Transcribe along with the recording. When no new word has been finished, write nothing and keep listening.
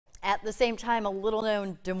At the same time, a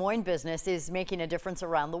little-known Des Moines business is making a difference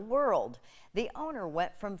around the world. The owner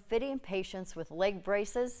went from fitting patients with leg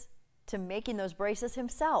braces to making those braces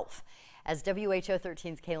himself. As WHO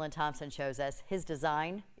 13's Kaylin Thompson shows us, his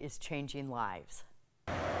design is changing lives.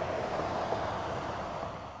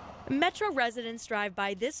 Metro residents drive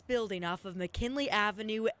by this building off of McKinley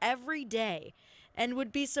Avenue every day and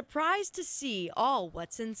would be surprised to see all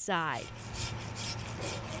what's inside.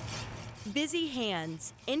 Busy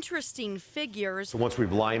hands, interesting figures. So once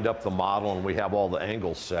we've lined up the model and we have all the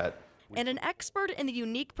angles set. And an expert in the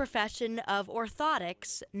unique profession of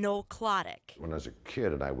orthotics, Noel Klodek. When I was a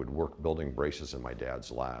kid and I would work building braces in my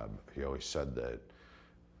dad's lab, he always said that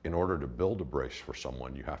in order to build a brace for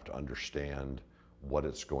someone, you have to understand what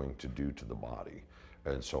it's going to do to the body.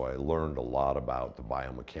 And so I learned a lot about the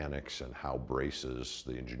biomechanics and how braces,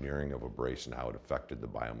 the engineering of a brace and how it affected the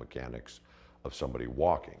biomechanics of somebody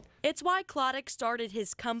walking. It's why Klodek started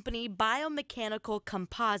his company Biomechanical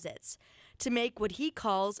Composites to make what he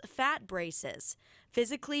calls fat braces,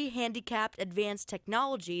 physically handicapped advanced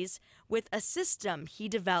technologies with a system he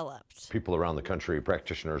developed. People around the country,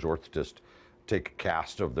 practitioners, orthotists, take a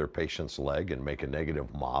cast of their patient's leg and make a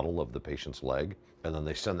negative model of the patient's leg, and then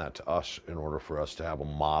they send that to us in order for us to have a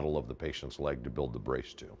model of the patient's leg to build the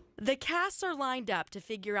brace to. The casts are lined up to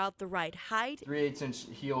figure out the right height, 3/8 inch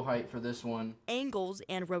heel height for this one, angles,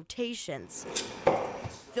 and rotations.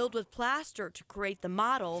 Filled with plaster to create the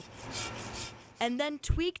model, and then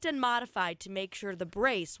tweaked and modified to make sure the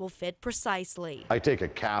brace will fit precisely. I take a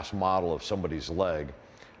cast model of somebody's leg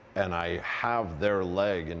and I have their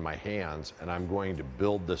leg in my hands and I'm going to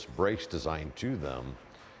build this brace design to them.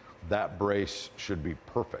 That brace should be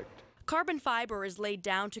perfect. Carbon fiber is laid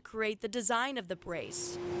down to create the design of the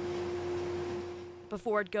brace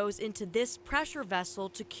before it goes into this pressure vessel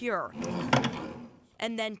to cure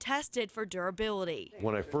and then tested for durability.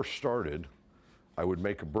 When I first started, I would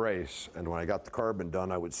make a brace, and when I got the carbon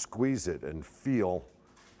done, I would squeeze it and feel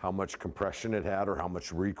how much compression it had or how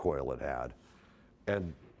much recoil it had.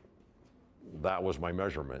 And that was my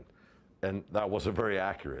measurement. And that wasn't very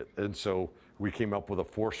accurate. And so we came up with a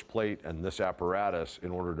force plate and this apparatus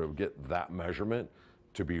in order to get that measurement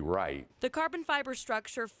to be right. The carbon fiber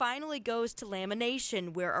structure finally goes to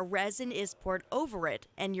lamination, where a resin is poured over it,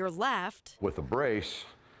 and you're left with a brace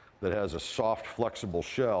that has a soft, flexible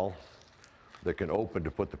shell that can open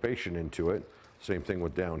to put the patient into it. Same thing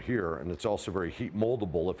with down here, and it's also very heat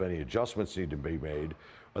moldable if any adjustments need to be made.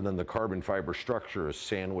 And then the carbon fiber structure is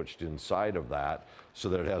sandwiched inside of that so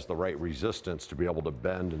that it has the right resistance to be able to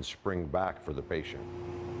bend and spring back for the patient.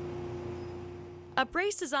 A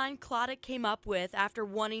brace design Klodek came up with after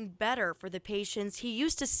wanting better for the patients he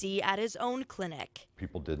used to see at his own clinic.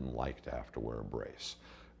 People didn't like to have to wear a brace,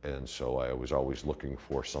 and so I was always looking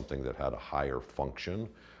for something that had a higher function,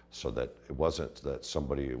 so that it wasn't that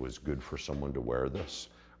it was good for someone to wear this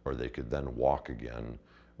or they could then walk again,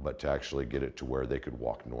 but to actually get it to where they could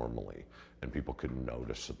walk normally and people couldn't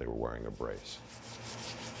notice that they were wearing a brace.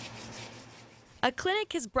 A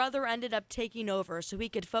clinic his brother ended up taking over so he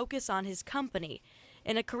could focus on his company,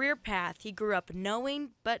 in a career path he grew up knowing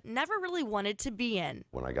but never really wanted to be in.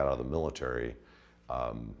 When I got out of the military,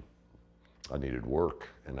 I needed work,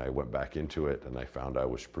 and I went back into it, and I found I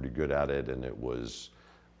was pretty good at it, and it was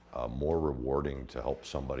more rewarding to help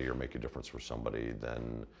somebody or make a difference for somebody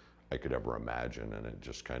than I could ever imagine, and it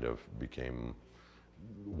just kind of became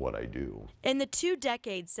what I do. In the 2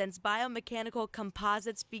 decades since Biomechanical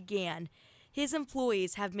Composites began, his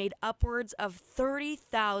employees have made upwards of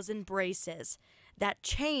 30,000 braces that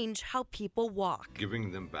change how people walk,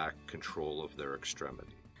 giving them back control of their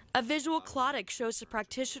extremity. A visual Klodek shows to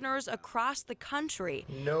practitioners across the country.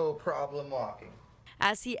 No problem walking.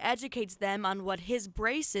 As he educates them on what his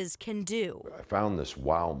braces can do. I found this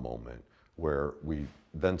wow moment where we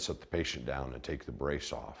then set the patient down and take the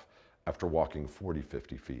brace off after walking 40,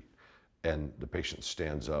 50 feet. And the patient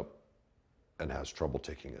stands up and has trouble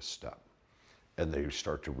taking a step. And they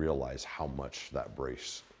start to realize how much that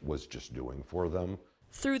brace was just doing for them.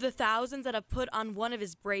 Through the thousands that have put on one of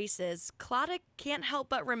his braces, Klodek can't help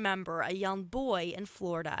but remember a young boy in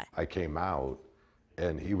Florida. I came out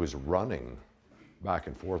and he was running back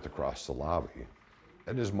and forth across the lobby,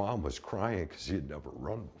 and his mom was crying because he had never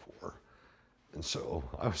run before. And so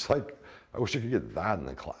I was like, I wish I could get that in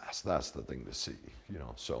the class. That's the thing to see, you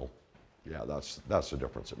know. So yeah, that's the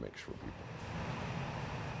difference it makes for people.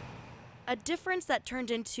 A difference that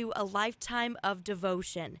turned into a lifetime of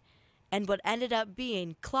devotion and what ended up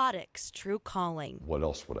being Klodek's true calling. What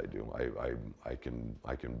else would I do? I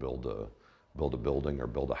can build a building or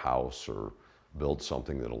build a house or build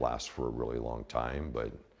something that'll last for a really long time, but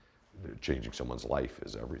changing someone's life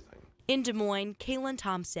is everything. In Des Moines, Kaylin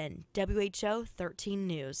Thompson, WHO 13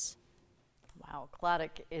 News. Wow,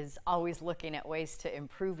 Claudic is always looking at ways to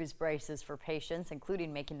improve his braces for patients,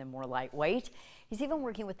 including making them more lightweight. He's even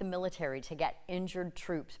working with the military to get injured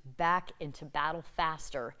troops back into battle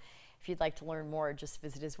faster. If you'd like to learn more, just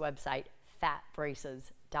visit his website,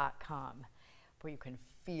 fatbraces.com, where you can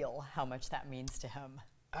feel how much that means to him.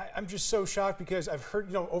 I'm just so shocked because I've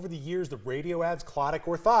heard, over the years, the radio ads, Claudic,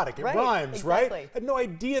 orthotic. It Right, rhymes, exactly. right? I had no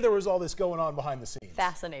idea there was all this going on behind the scenes.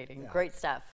 Fascinating. Yeah. Great stuff.